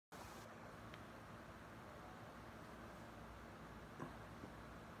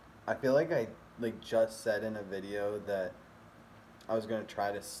I feel like I just said in a video that I was gonna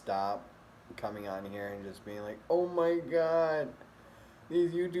try to stop coming on here and just being like, oh my god,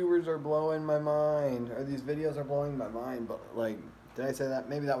 these YouTubers are blowing my mind, or these videos are blowing my mind. But like, did I say that?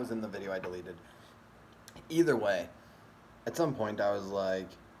 Maybe that was in the video I deleted. Either way, at some point I was like,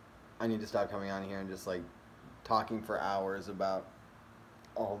 I need to stop coming on here and just like talking for hours about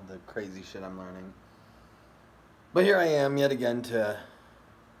all the crazy shit I'm learning. But here I am yet again to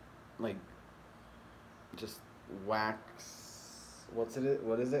like just wax. What's it?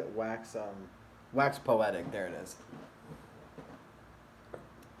 What is it? Wax. Wax poetic. There it is.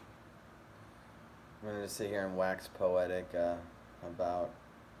 I'm gonna just sit here and wax poetic about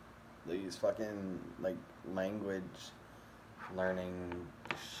these fucking like language learning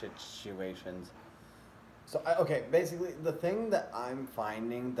situations. So okay, basically the thing that I'm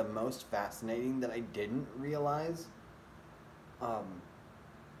finding the most fascinating that I didn't realize. Um,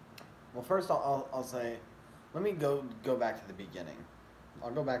 well, first I'll say, let me go back to the beginning.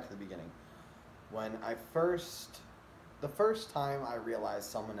 I'll go back to the beginning. When the first time I realized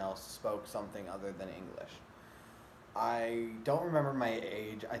someone else spoke something other than English. I don't remember my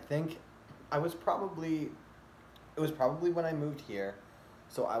age. I think I was probably, it was probably when I moved here.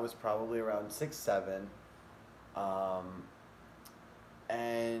 So I was probably around 6, 7. Um,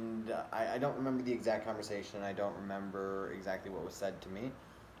 and I don't remember the exact conversation. I don't remember exactly what was said to me.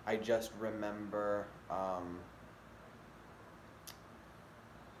 I just remember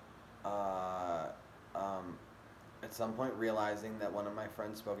uh, um, at some point realizing that one of my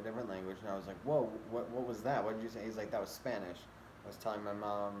friends spoke a different language, and I was like, "Whoa, what was that? What did you say?" He's like, "That was Spanish." I was telling my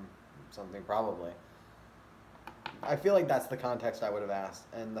mom something probably. I feel like that's the context I would have asked,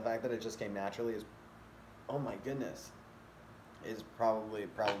 and the fact that it just came naturally is, oh my goodness, is probably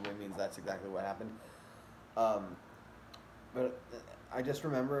means that's exactly what happened. Um, but I just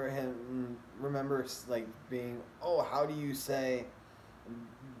remember like being, oh, how do you say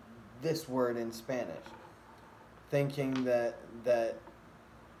this word in Spanish? Thinking that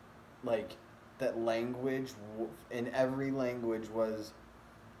like that language in every language was,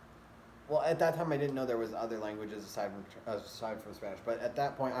 well, at that time I didn't know there was other languages aside from Spanish, but at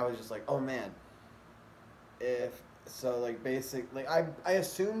that point I was just like, oh man, if so, like basic, like I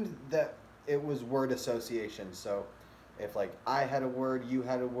assumed that it was word association. So if like I had a word, you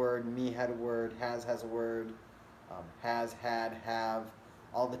had a word, me had a word, has a word, has, had, have,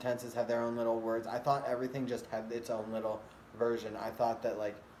 all the tenses have their own little words. I thought everything just had its own little version. I thought that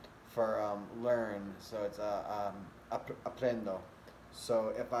like for learn, so it's aprendo.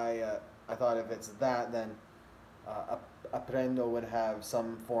 So if I thought if it's that, then aprendo would have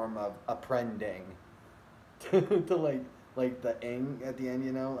some form of apprending to like the ing at the end,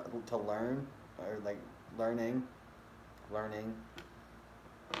 to learn, or like learning, learning.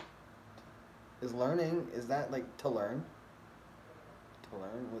 Is that like to learn? To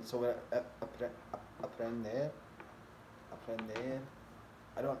learn. So aprender, aprender.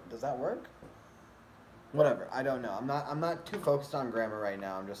 I don't. Does that work? Whatever. I don't know. I'm not too focused on grammar right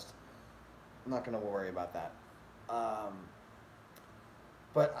now. I'm not gonna worry about that. Um,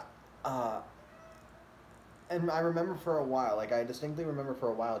 but and I remember for a while, like I distinctly remember for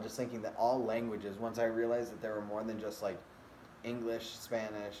a while, just thinking that all languages. Once I realized that there were more than just like English,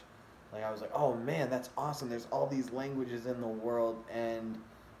 Spanish, like I was like, oh man, that's awesome. There's all these languages in the world, and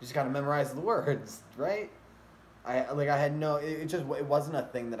you just gotta memorize the words, right? I had no. It wasn't a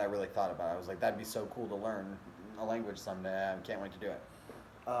thing that I really thought about. I was like, that'd be so cool to learn a language someday. I can't wait to do it.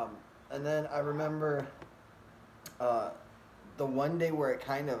 Um, and then I remember uh, the one day where it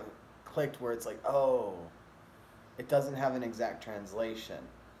kind of clicked, where it's like, oh, it doesn't have an exact translation.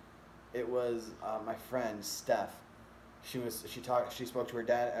 It was my friend Steph. She spoke to her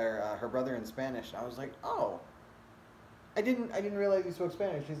dad or her brother in Spanish, and I was like, oh, I didn't realize you spoke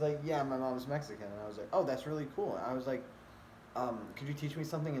Spanish. She's like, yeah, my mom's Mexican, and I was like, oh, that's really cool. And I was like, could you teach me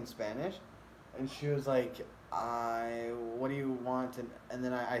something in Spanish? And she was like, what do you want? And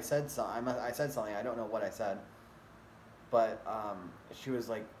then I said something. I said something. I don't know what I said, but she was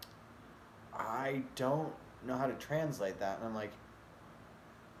like, I don't know how to translate that. And I'm like,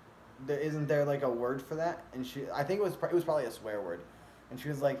 isn't there like a word for that? And I think it was probably a swear word. And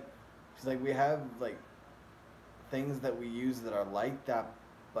she's like, we have like things that we use that are like that,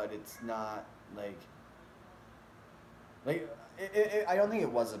 but it's not like I don't think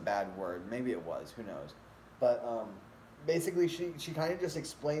it was a bad word. Maybe it was. Who knows? But basically, she kind of just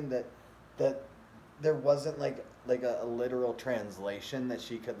explained that there wasn't like a literal translation that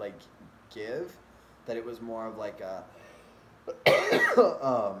she could like give. That it was more of like a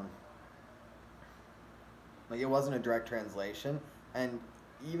like it wasn't a direct translation, and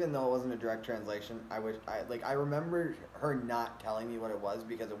even though it wasn't a direct translation, I remember her not telling me what it was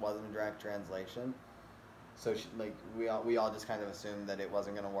because it wasn't a direct translation. So we all just kind of assumed that it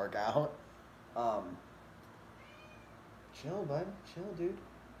wasn't gonna work out. Um, Chill, bud. Chill, dude.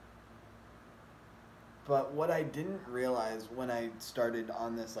 But what I didn't realize when I started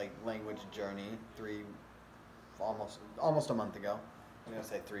on this like language journey almost a month ago. I'm gonna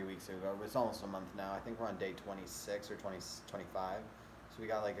say 3 weeks ago, but it's almost a month now. I think we're on day 26 or 25. So we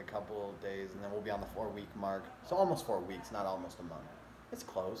got like a couple of days, and then we'll be on the 4 week mark. So almost 4 weeks, not almost a month. It's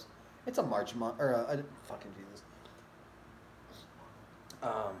close. It's a March month or fucking Jesus.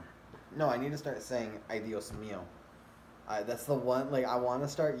 Um, no, I need to start saying "Ay Dios mío." That's the one. Like I want to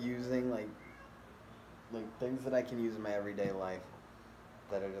start using like things that I can use in my everyday life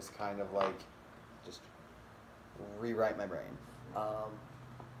that are just kind of like just rewrite my brain.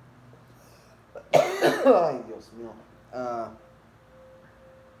 Ay, Dios mío.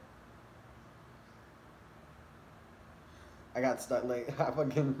 I got stuck I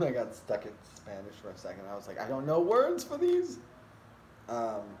got stuck in Spanish for a second. I was like, I don't know words for these.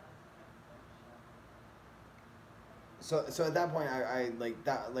 Um, so at that point,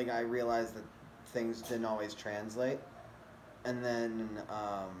 I realized that things didn't always translate, and then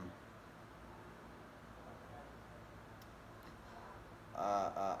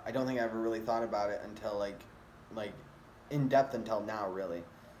I don't think I ever really thought about it until like in depth until now, really.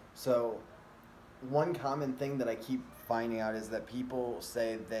 So one common thing that I keep finding out is that people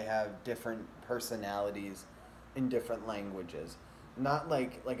say they have different personalities in different languages. Not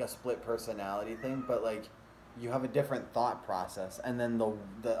like a split personality thing, but like you have a different thought process, and then the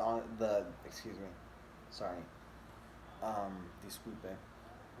excuse me, sorry, disculpe.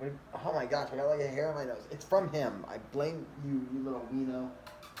 Oh my gosh, I got like a hair on my nose. It's from him. I blame you, you little weeno.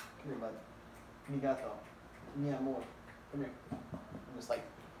 Come here, bud. Mi gato. Mi amor. Come here. I'm just like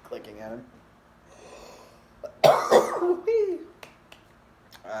clicking at him.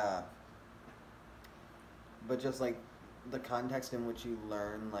 But just like the context in which you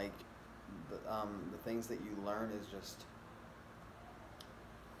learn, like the things that you learn is just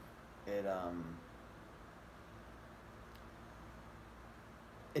it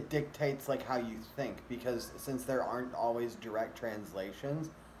it dictates like how you think, because since there aren't always direct translations,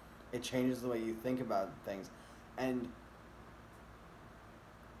 it changes the way you think about things. And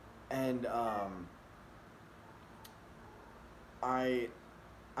I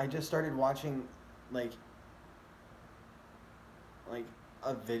just started watching like like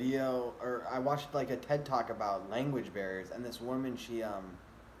a video, or I watched like a TED Talk about language barriers, and this woman, she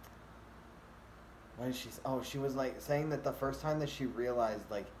what did she she was like saying that the first time that she realized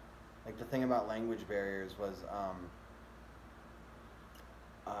like the thing about language barriers was oh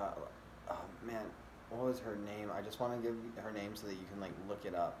man, what was her name? I just want to give her name so that you can like look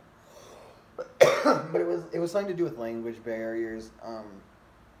it up. But it was something to do with language barriers.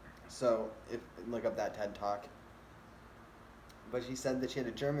 So if look up that TED Talk. But she said that she had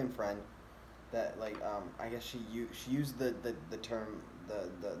a German friend that like I guess she used the term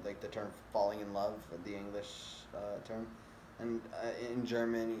the term falling in love, the English term, and in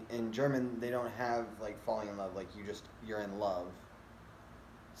German they don't have like falling in love, like you're in love.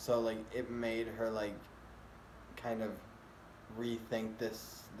 So like it made her like kind of rethink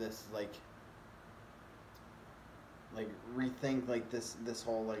this rethink like this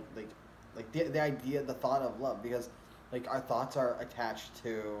whole like the idea, the thought of love, because like our thoughts are attached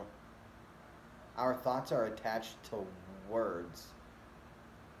to words.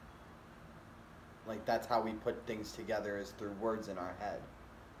 Like that's how we put things together, is through words in our head.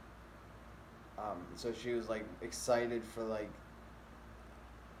 So she was like excited for like,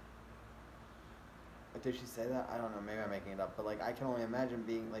 did she say that? I don't know, maybe I'm making it up, but like I can only imagine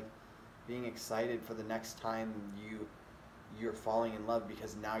being excited for the next time you're falling in love,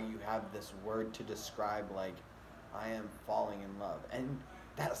 because now you have this word to describe like I am falling in love. And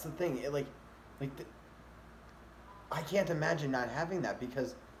that's the thing, I can't imagine not having that,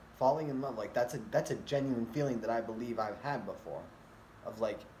 because falling in love, like that's a genuine feeling that I believe I've had before, of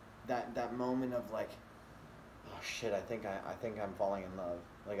like that moment of like, oh shit, I think I'm falling in love.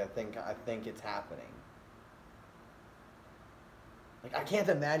 Like I think it's happening. Like I can't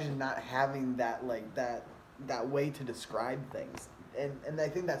imagine not having that, like that way to describe things. And I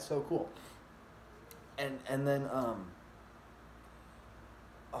think that's so cool. And then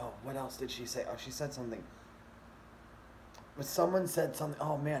oh, what else did she say? Oh, she said something. But someone said something.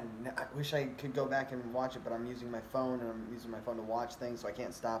 Oh man, I wish I could go back and watch it, but I'm using my phone, and I'm using my phone to watch things, so I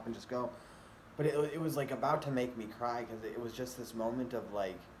can't stop and just go. But it was like about to make me cry, because it was just this moment of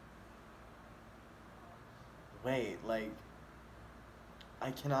like, wait, like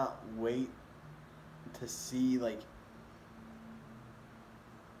I cannot wait to see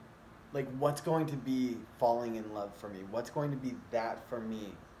what's going to be falling in love for me. What's going to be that for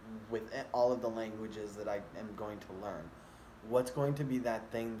me with all of the languages that I am going to learn. What's going to be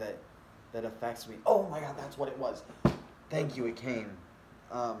that thing that affects me? Oh my God, that's what it was. Thank you, it came.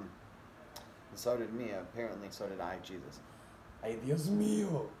 And so did me. Apparently, so did I. Jesus. Ay, Dios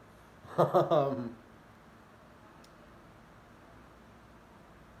mío.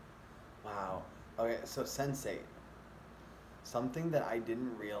 Wow. Okay, so Sense8. Something that I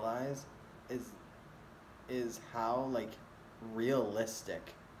didn't realize is how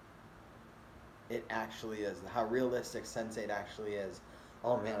realistic it actually is. How realistic Sense8 actually is.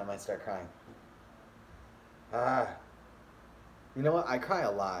 Oh man, I might start crying. Ah. You know what? I cry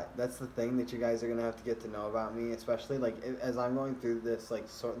a lot. That's the thing that you guys are gonna have to get to know about me, especially as I'm going through this.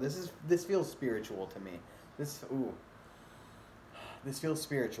 This feels spiritual to me. This feels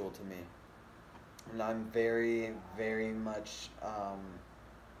spiritual to me, and I'm very, very much. I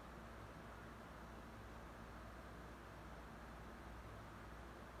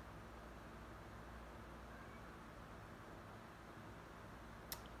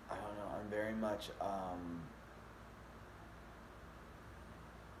don't know. I'm very much.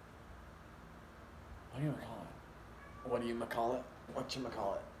 What do you call it? What do you call it? What you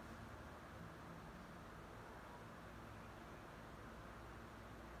call it?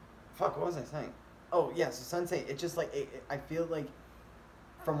 Fuck, what was I saying? Oh, yeah, so Sense8, it just I feel like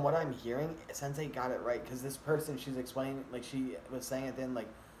from what I'm hearing, Sense8 got it right, because this person, she's explaining, she was saying at the end,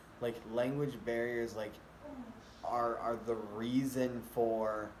 language barriers, are the reason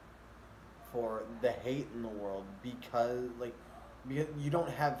for the hate in the world, because you don't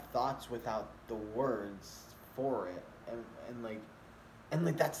have thoughts without the words for it, and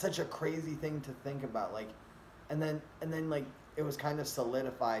that's such a crazy thing to think about, and then it was kind of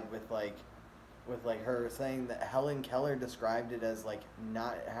solidified with her saying that Helen Keller described it as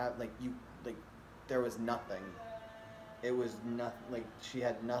not have there was nothing. It was nothing. She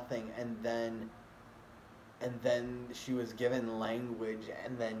had nothing, and then she was given language,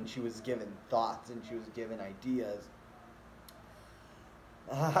 and then she was given thoughts, and she was given ideas.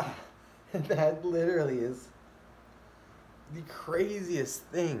 That literally is the craziest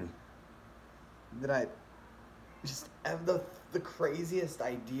thing that I just have the craziest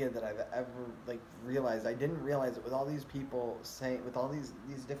idea that I've ever realized. I didn't realize it with all these people saying, with all these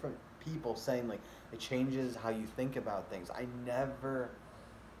different people saying it changes how you think about things. I never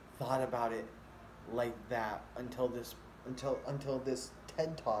thought about it like that until this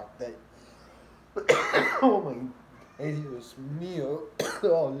TED talk that oh my Jesus mio.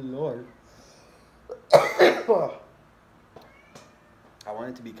 Oh Lord. I want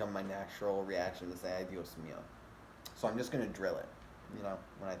it to become my natural reaction to say "Ay Dios mío." So I'm just gonna drill it.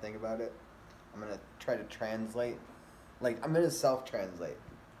 When I think about it, I'm gonna try to translate. I'm gonna self-translate.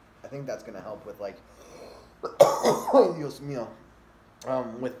 I think that's gonna help with "Ay Dios mío."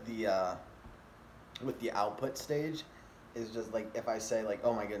 With the output stage, is just if I say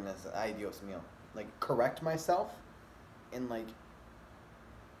 "Oh my goodness, ay Dios mío," correct myself in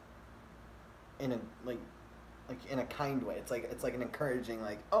in a in a kind way. It's an encouraging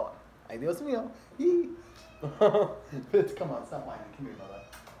 "Oh, ay Dios mío." Come on, stop whining. Come here, brother.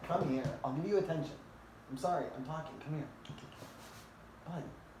 Come here. I'll give you attention. I'm sorry. I'm talking. Come here.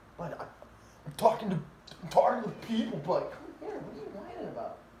 Bud, I'm talking to people, bud. Come here. What are you whining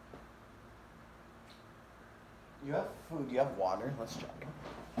about? You have food. You have water. Let's check.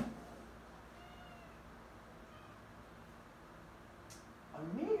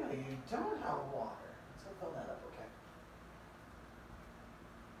 Amiga, you don't have water. Let's go fill that up, okay?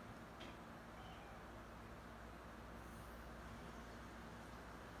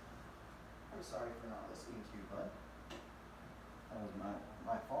 I'm sorry for not listening to you, bud. That was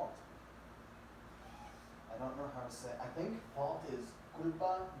my fault. I don't know how to say. I think fault is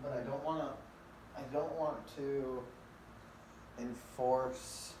culpa, but I don't want to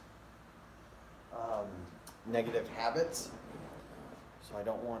enforce negative habits. So I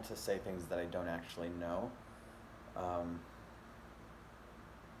don't want to say things that I don't actually know.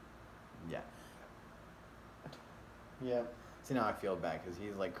 Yeah. Yeah. See, now I feel bad because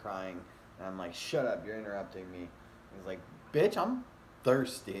he's crying, and I'm like, shut up, you're interrupting me. He's like, bitch, I'm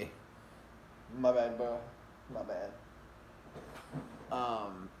thirsty. My bad, bro. My bad.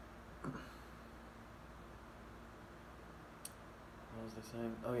 What was I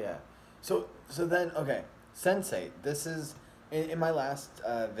saying? Oh yeah. So then, okay, Sense8. This is in my last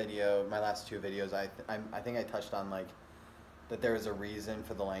video, my last two videos. I think I touched on that there was a reason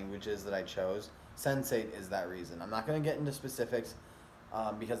for the languages that I chose. Sense8 is that reason. I'm not gonna get into specifics,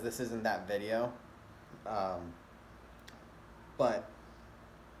 because this isn't that video, um, but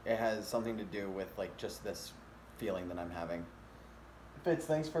it has something to do with like just this feeling that I'm having. Fitz,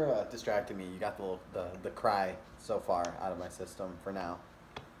 thanks for distracting me. You got the cry so far out of my system for now.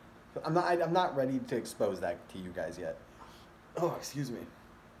 I'm not ready to expose that to you guys yet. Oh, excuse me.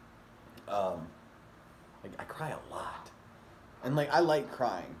 Like I cry a lot, and like I like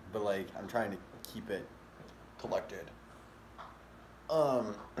crying, but like I'm trying to keep it collected.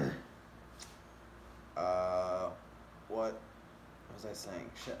 Um. What was I saying?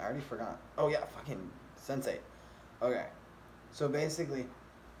 Shit, I already forgot. Oh yeah, fucking Sense8. Okay, so basically,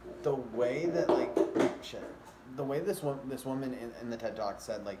 the way that like shit, the way this woman in the TED Talk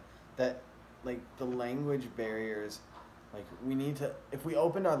said like that, like the language barriers, like we need to, if we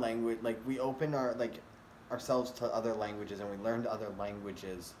opened our language, like we open our like ourselves to other languages and we learned other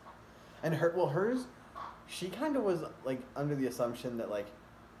languages, and hers, she kind of was like under the assumption that like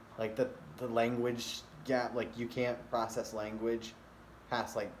the language gap, like you can't process language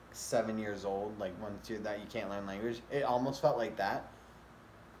past like 7 years old, like once you're that you can't learn language. It almost felt like that,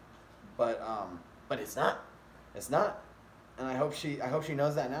 but it's not. It's not. And I hope she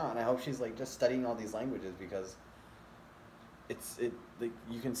knows that now, and I hope she's like just studying all these languages because it like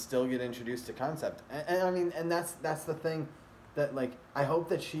you can still get introduced to concept, and I mean, and that's the thing that like I hope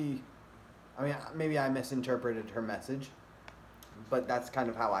that she, I mean, maybe I misinterpreted her message, but that's kind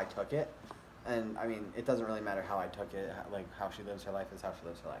of how I took it. And I mean, it doesn't really matter how I took it. Like how she lives her life is how she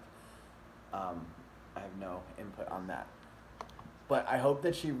lives her life. I have no input on that. But I hope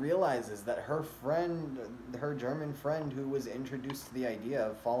that she realizes that her friend, her German friend who was introduced to the idea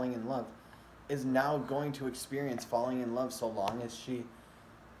of falling in love, is now going to experience falling in love so long as she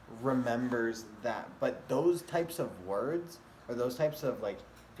remembers that. But those types of words, or those types of like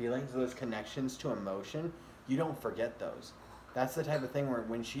feelings, those connections to emotion, you don't forget those. That's the type of thing where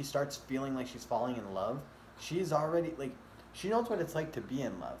when she starts feeling like she's falling in love, she's already like, she knows what it's like to be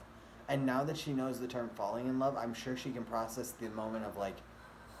in love. And now that she knows the term falling in love, I'm sure she can process the moment of like,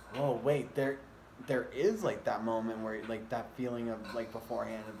 whoa, wait, there is like that moment where like that feeling of like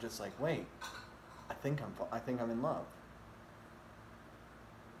beforehand of just like, wait, I think I'm in love.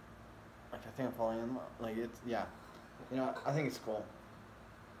 Like I think I'm falling in love. Like it's, yeah, you know, I think it's cool.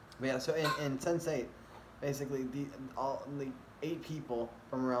 But yeah, so in Sense8, basically all the 8 people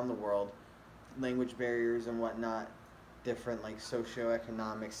from around the world, language barriers and whatnot, different like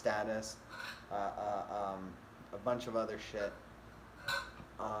socioeconomic status, a bunch of other shit,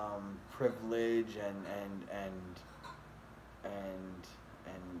 privilege and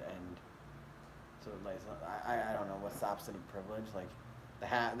so like I don't know what's the opposite of privilege, like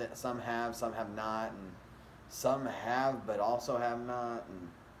that some have not, and some have but also have not, and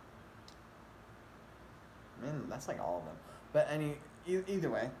I mean that's like all of them. But either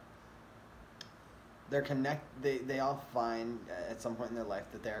way, they're they all find at some point in their life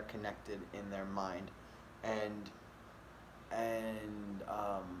that they're connected in their mind, and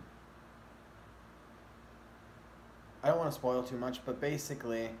I don't want to spoil too much, but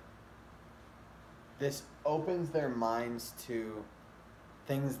basically this opens their minds to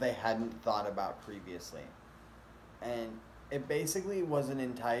things they hadn't thought about previously. And it basically was an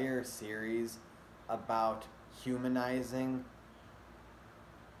entire series about humanizing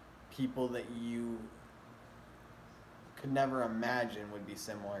people that you could never imagine would be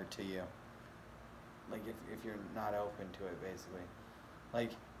similar to you. Like if you're not open to it, basically.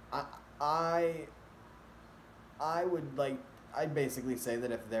 Like I would like, I'd basically say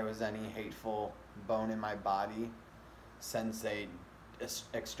that if there was any hateful bone in my body, Sense8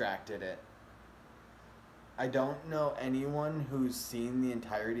 extracted it. I don't know anyone who's seen the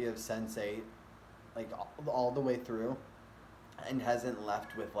entirety of Sense8, like all the way through, and hasn't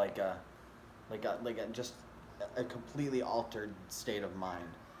left with like a just a completely altered state of mind.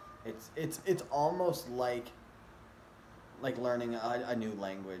 It's almost like learning a new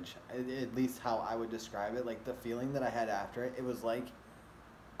language, at least how I would describe it. Like the feeling that I had after it, it was like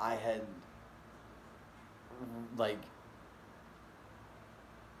I had like,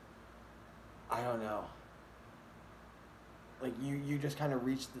 I don't know, like you just kind of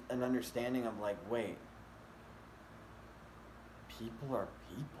reached an understanding of like, wait, people are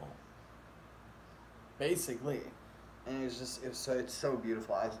people, basically. And it's so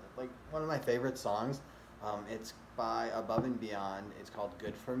beautiful. Like one of my favorite songs, it's by Above and Beyond. It's called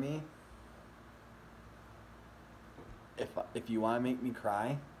Good For Me. If you want to make me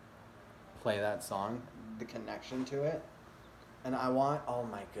cry, play that song, the connection to it. And I want, oh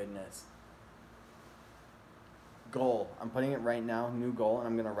my goodness, goal. I'm putting it right now, new goal, and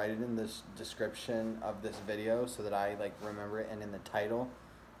I'm gonna write it in this description of this video so that I like remember it, and in the title,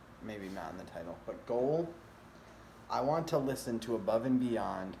 maybe not in the title, but goal. I want to listen to Above and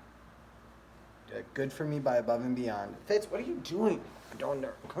Beyond. Good for Me by Above and Beyond. Fitz, what are you doing?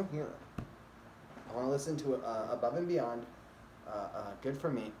 Come here. I want to listen to Above and Beyond. Good for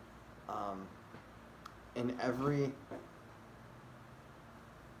Me. In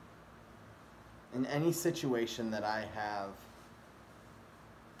any situation that I have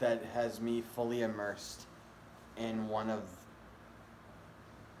that has me fully immersed in one of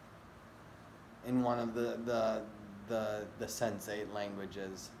the Sense8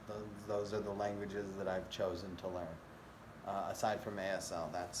 languages. Those are the languages that I've chosen to learn. Aside from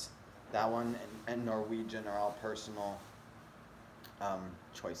ASL, that one and Norwegian are all personal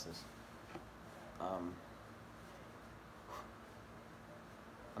choices. I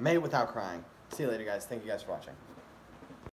made it without crying. See you later, guys. Thank you guys for watching.